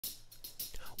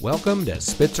Welcome to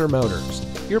Spitzer Motors,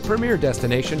 your premier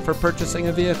destination for purchasing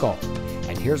a vehicle.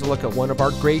 And here's a look at one of our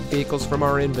great vehicles from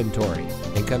our inventory.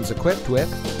 It comes equipped with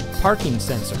parking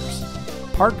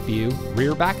sensors, park view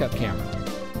rear backup camera,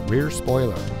 rear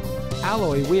spoiler,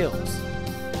 alloy wheels,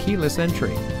 keyless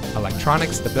entry,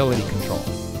 electronic stability control,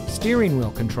 steering wheel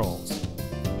controls,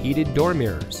 heated door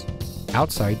mirrors,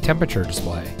 outside temperature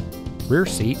display, rear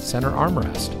seat center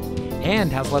armrest,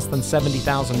 and has less than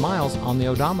 70,000 miles on the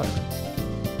odometer.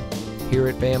 Here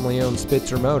at family-owned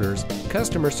Spitzer Motors,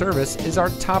 customer service is our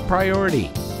top priority.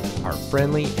 Our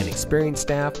friendly and experienced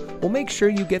staff will make sure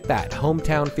you get that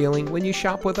hometown feeling when you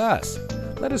shop with us.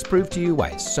 Let us prove to you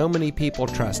why so many people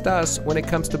trust us when it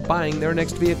comes to buying their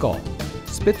next vehicle.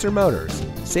 Spitzer Motors,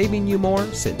 saving you more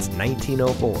since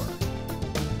 1904.